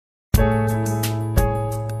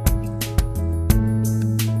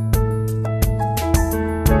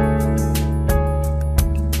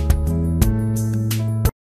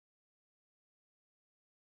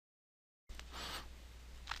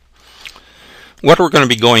What we're going to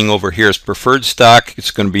be going over here is preferred stock. It's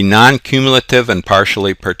going to be non-cumulative and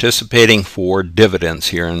partially participating for dividends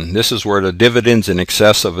here. And this is where the dividends in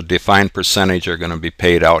excess of a defined percentage are going to be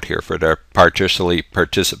paid out here for their partially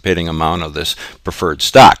participating amount of this preferred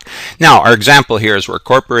stock. Now, our example here is where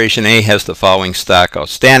Corporation A has the following stock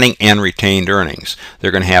outstanding and retained earnings. They're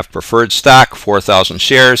going to have preferred stock, 4,000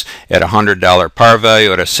 shares at a $100 par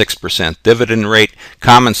value at a 6% dividend rate.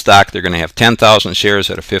 Common stock, they're going to have 10,000 shares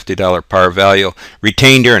at a $50 par value.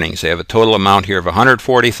 Retained earnings, they have a total amount here of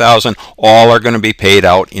 $140,000. All are going to be paid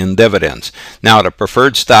out in dividends. Now, the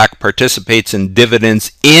preferred stock participates in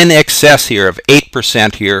dividends in excess here of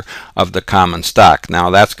 8% here of the common stock. Now,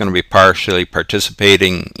 that's going to be partially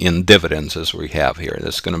participating in dividends as we have here.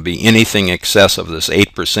 That's going to be anything excess of this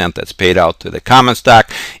 8% that's paid out to the common stock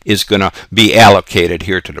is going to be allocated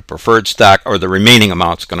here to the preferred stock, or the remaining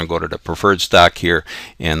amount is going to go to the preferred stock here,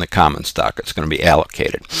 and the common stock it's going to be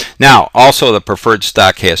allocated. Now, also the preferred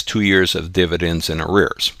stock has 2 years of dividends in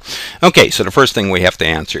arrears. Okay, so the first thing we have to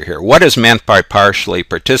answer here, what is meant by partially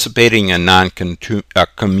participating in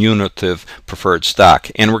non-cumulative preferred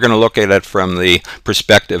stock? And we're going to look at it from the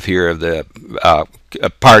perspective here of the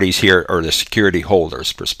parties here, or the security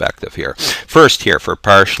holders perspective here. First here, for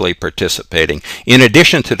partially participating, in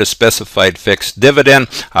addition to the specified fixed dividend,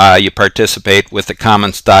 you participate with the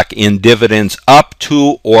common stock in dividends up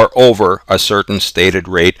to or over a certain stated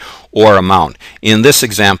rate or amount. In this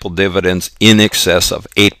example, dividends in excess of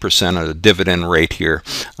 8% of the dividend rate here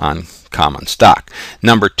on common stock.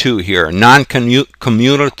 Number 2 here,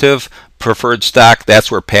 non-cumulative preferred stock,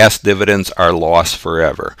 that's where past dividends are lost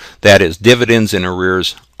forever. That is, dividends in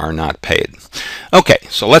arrears are not paid. Okay,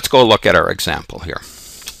 so let's go look at our example here.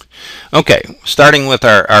 Okay, starting with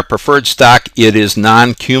our preferred stock, it is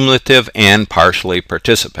non-cumulative and partially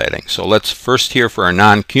participating. So let's first here for our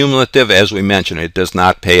non-cumulative, as we mentioned, it does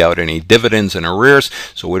not pay out any dividends in arrears,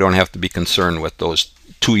 so we don't have to be concerned with those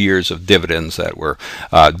 2 years of dividends that were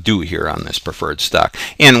due here on this preferred stock.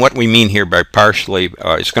 And what we mean here by partially,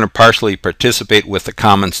 it's going to partially participate with the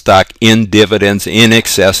common stock in dividends in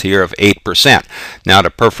excess here of 8%. Now,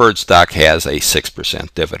 the preferred stock has a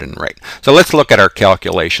 6% dividend rate. So let's look at our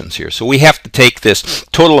calculations here. So we have to take this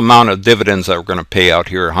total amount of dividends that we're going to pay out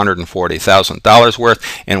here, $140,000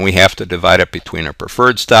 worth, and we have to divide it between our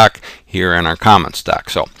preferred stock here and our common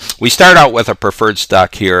stock. So we start out with a preferred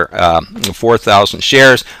stock here, 4,000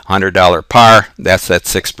 shares, $100 par. That's that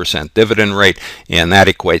 6% dividend rate, and that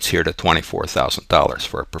equates here to $24,000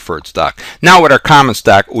 for a preferred stock. Now with our common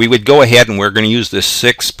stock, we would go ahead and we're going to use this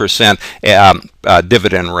 6%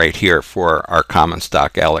 dividend rate here for our common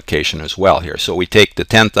stock allocation as well here. So we take the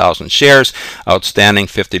 10,000 shares outstanding,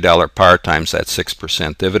 $50 par times that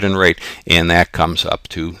 6% dividend rate, and that comes up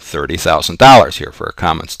to $30,000 here for a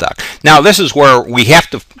common stock. Now, this is where we have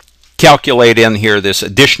to calculate in here this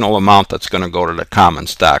additional amount that's going to go to the common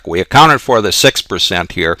stock. We accounted for the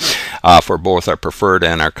 6% here for both our preferred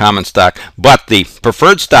and our common stock, but the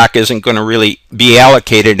preferred stock isn't going to really be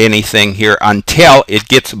allocated anything here until it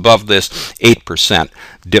gets above this 8%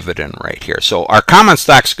 dividend rate here. So our common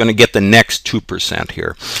stock is going to get the next 2%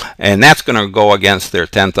 here, and that's going to go against their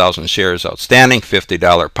 10,000 shares outstanding,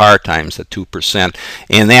 $50 par times the 2%,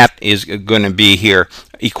 and that is going to be here,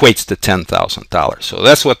 equates to $10,000. So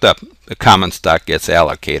that's what the common stock gets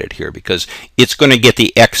allocated here, because it's going to get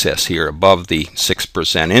the excess here above the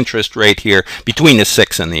 6% interest rate here, between the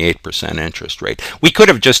 6 and the 8% interest rate. We could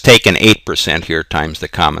have just taken 8% here times the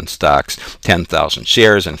common stock's 10,000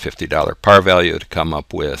 shares and $50 par value to come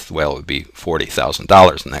up with, well, it would be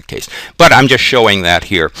 $40,000 in that case. But I'm just showing that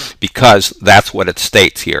here because that's what it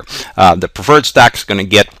states here. The preferred stock is going to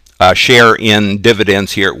get share in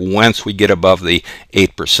dividends here once we get above the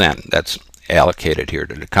 8%. That's allocated here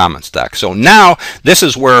to the common stock. So now this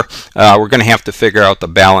is where we're going to have to figure out the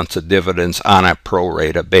balance of dividends on a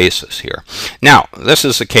pro-rata basis here. Now, this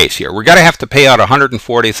is the case here. We're going to have to pay out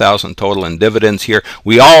 $140,000 total in dividends here.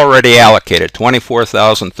 We already allocated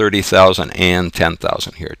 $24,000, $30,000, and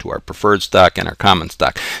 $10,000 here to our preferred stock and our common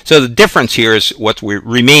stock. So the difference here is what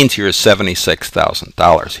remains here is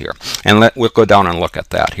 $76,000 here. And we'll go down and look at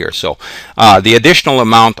that here. So the additional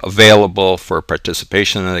amount available for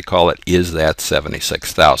participation, they call it, is that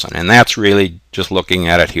 $76,000, and that's really just looking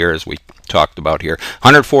at it here as we talked about here,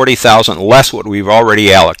 $140,000 less what we've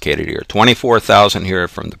already allocated here, $24,000 here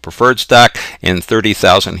from the preferred stock, and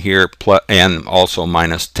 $30,000 here, and also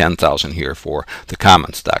minus $10,000 here for the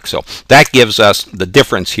common stock. So that gives us the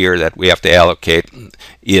difference here that we have to allocate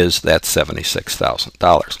is that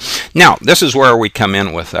 $76,000. Now, this is where we come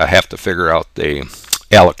in with have to figure out the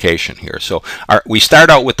allocation here. So we start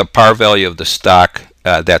out with the par value of the stock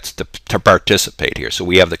that's to participate here. So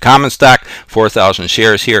we have the common stock, 4,000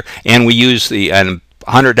 shares here, and we use the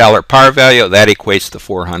 $100 par value. That equates to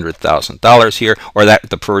 $400,000 here, or that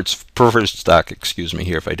the preferred stock, excuse me,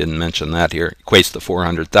 here if I didn't mention that here, equates to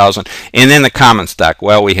 $400,000. And then the common stock,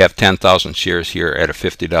 well, we have 10,000 shares here at a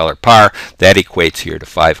 $50 par. That equates here to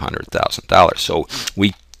 $500,000. So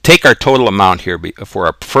we take our total amount here for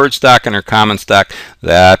our preferred stock and our common stock.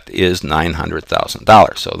 That is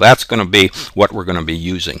 $900,000. So that's going to be what we're going to be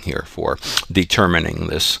using here for determining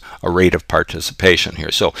this rate of participation here.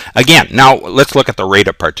 So again, now let's look at the rate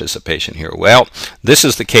of participation here. Well, this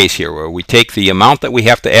is the case here where we take the amount that we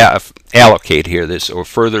have to allocate here,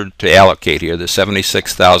 further to allocate here, the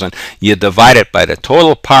 76,000. You divide it by the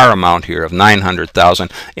total par amount here of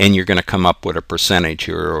 900,000, and you're going to come up with a percentage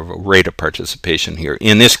here, or a rate of participation here.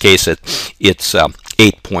 In this case, it's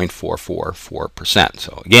 8.444%.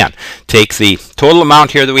 So again, take the total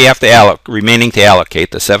amount here that we have to remaining to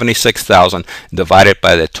allocate, the 76,000, divided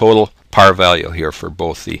by the total par value here for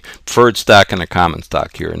both the preferred stock and the common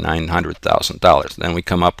stock here, $900,000. Then we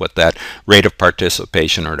come up with that rate of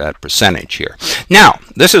participation, or that percentage here. Now,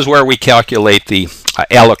 this is where we calculate the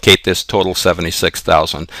allocate this total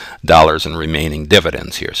 $76,000 in remaining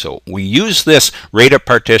dividends here. So we use this rate of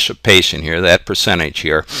participation here, that percentage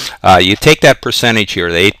here. You take that percentage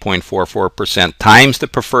here, the 8.44%, times the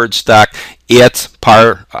preferred stock, its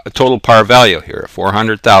total par value here,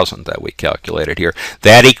 400,000 that we calculated here.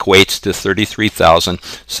 That equates to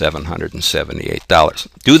 $33,778.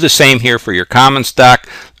 Do the same here for your common stock.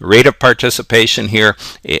 Rate of participation here,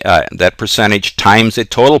 that percentage times the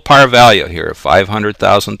total par value here of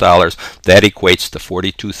 $500,000. That equates to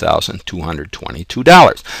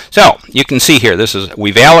 $42,222. So you can see here,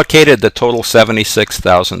 we've allocated the total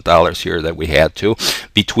 $76,000 here that we had to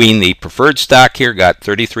between the preferred stock here, got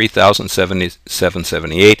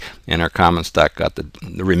 $33,778, and our common stock got the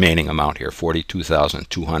remaining amount here,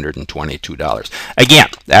 $42,222. Again,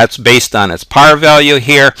 that's based on its par value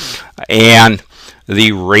here and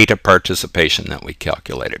the rate of participation that we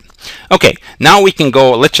calculated. Okay, now we can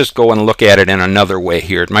go, let's just go and look at it in another way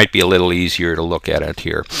here. It might be a little easier to look at it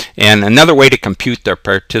here. And another way to compute the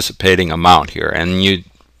participating amount here, and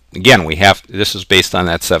again, this is based on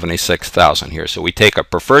that 76,000 here. So we take a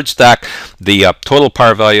preferred stock, the total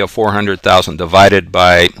par value of 400,000 divided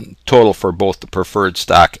by total for both the preferred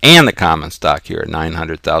stock and the common stock here at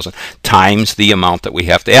 900,000, times the amount that we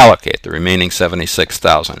have to allocate, the remaining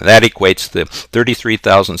 76,000. That equates to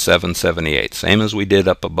 33,778, same as we did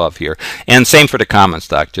up above here. And same for the common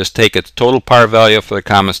stock. Just take its total par value for the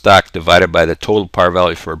common stock divided by the total par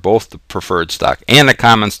value for both the preferred stock and the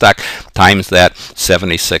common stock, times that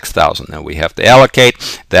 76,000 that we have to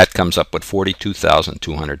allocate. That comes up with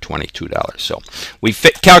 $42,222. So we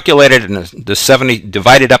calculated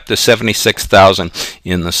divided up the 76,000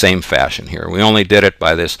 in the same fashion here. We only did it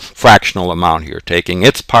by this fractional amount here, taking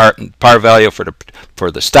its par value for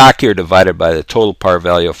the stock here divided by the total par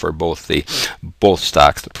value for both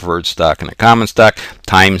stocks, the preferred stock and the common stock,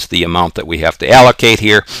 times the amount that we have to allocate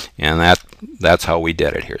here, and that's how we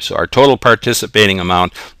did it here. So our total participating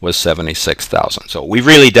amount was 76,000. So we've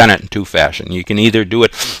really done it in two fashions. You can either do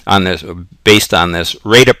it based on this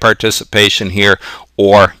rate of participation here,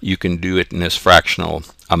 or you can do it in this fractional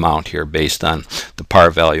amount here based on the par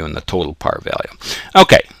value and the total par value.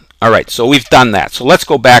 Okay, all right, so we've done that. So let's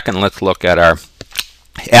go back and let's look at our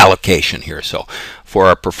allocation here. So for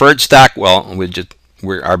our preferred stock, well,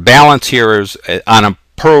 our balance here is on a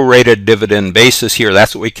prorated dividend basis here.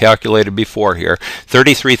 That's what we calculated before here.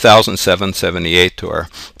 33,778 to our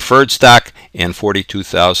preferred stock and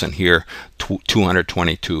 42,000 here,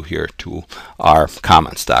 222 here to our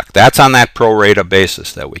common stock. That's on that pro rata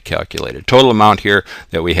basis that we calculated. Total amount here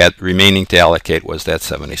that we had remaining to allocate was that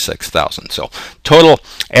 76,000. So total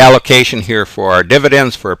allocation here for our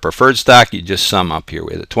dividends for a preferred stock, you just sum up here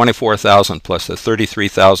with the 24,000 plus the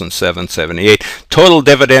 33,778. Total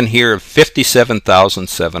dividend here of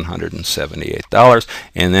 $57,778,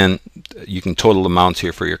 and then you can total amounts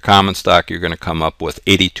here for your common stock. You're going to come up with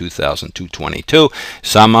 $82,222.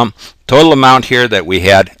 Sum them. Total amount here that we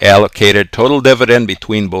had allocated, total dividend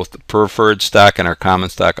between both the preferred stock and our common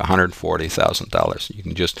stock, $140,000. You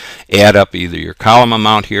can just add up either your column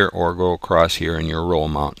amount here or go across here in your row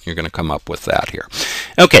amount. You're going to come up with that here.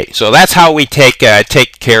 Okay, so that's how we take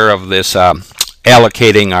care of this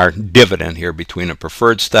allocating our dividend here between a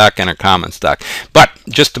preferred stock and a common stock. But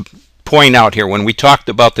just to point out here, when we talked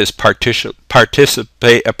about this partially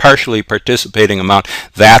participating amount,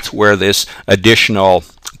 that's where this additional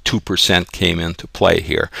 2% came into play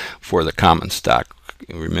here for the common stock.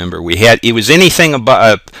 remember it was anything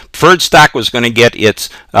about preferred stock was going to get its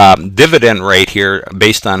dividend rate here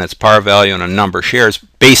based on its par value and a number of shares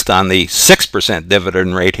based on the 6%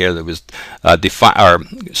 dividend rate here that was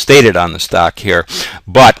stated on the stock here,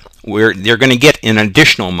 but they're going to get an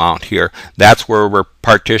additional amount here. That's where we're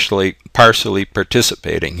partially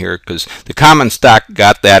participating here, because the common stock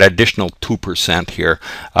got that additional 2% here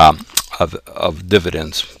of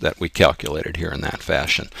dividends that we calculated here in that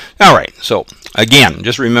fashion. All right, so again,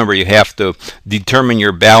 just remember you have to determine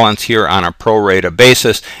your balance here on a pro rata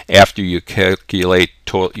basis after you calculate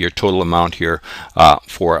your total amount here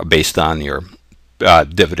based on your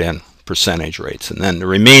dividend percentage rates, and then the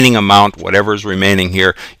remaining amount, whatever is remaining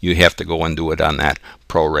here, you have to go and do it on that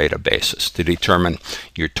pro rata basis to determine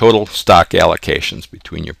your total stock allocations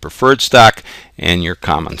between your preferred stock and your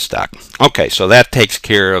common stock. Okay, so that takes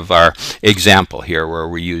care of our example here where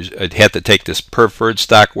we had to take this preferred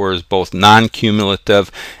stock where it's both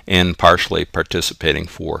non-cumulative and partially participating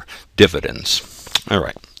for dividends. All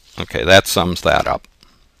right, okay, that sums that up.